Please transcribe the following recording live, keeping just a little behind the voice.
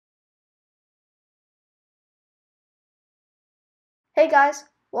Hey guys,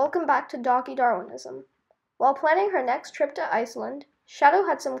 welcome back to Doggy Darwinism. While planning her next trip to Iceland, Shadow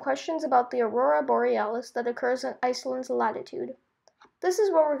had some questions about the Aurora Borealis that occurs in Iceland's latitude. This is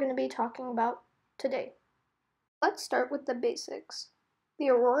what we're going to be talking about today. Let's start with the basics. The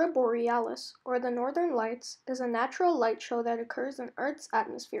Aurora Borealis, or the Northern Lights, is a natural light show that occurs in Earth's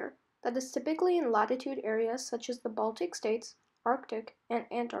atmosphere that is typically in latitude areas such as the Baltic states, Arctic, and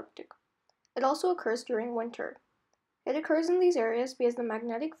Antarctic. It also occurs during winter. It occurs in these areas because the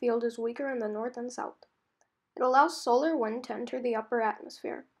magnetic field is weaker in the north and south. It allows solar wind to enter the upper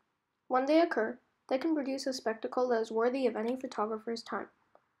atmosphere. When they occur, they can produce a spectacle that is worthy of any photographer's time.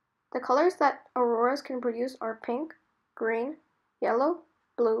 The colors that auroras can produce are pink, green, yellow,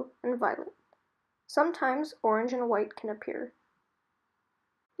 blue, and violet. Sometimes orange and white can appear.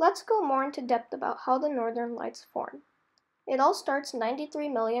 Let's go more into depth about how the northern lights form. It all starts 93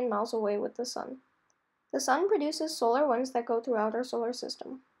 million miles away with the sun. The sun produces solar winds that go throughout our solar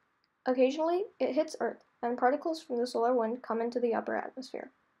system. Occasionally, it hits Earth, and particles from the solar wind come into the upper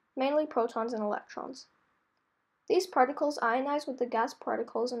atmosphere, mainly protons and electrons. These particles ionize with the gas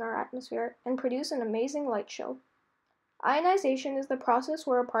particles in our atmosphere and produce an amazing light show. Ionization is the process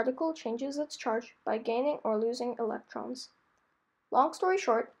where a particle changes its charge by gaining or losing electrons. Long story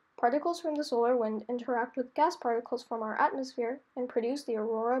short, particles from the solar wind interact with gas particles from our atmosphere and produce the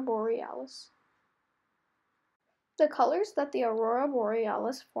Aurora Borealis. The colors that the Aurora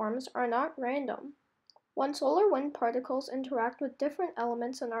Borealis forms are not random. When solar wind particles interact with different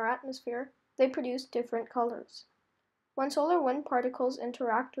elements in our atmosphere, they produce different colors. When solar wind particles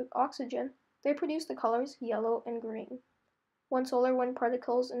interact with oxygen, they produce the colors yellow and green. When solar wind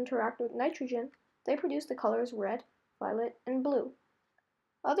particles interact with nitrogen, they produce the colors red, violet, and blue.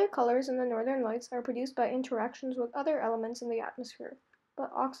 Other colors in the northern lights are produced by interactions with other elements in the atmosphere,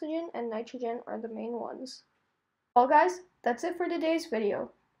 but oxygen and nitrogen are the main ones. Well guys, that's it for today's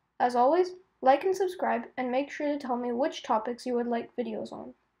video. As always, like and subscribe and make sure to tell me which topics you would like videos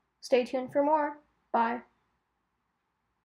on. Stay tuned for more. Bye.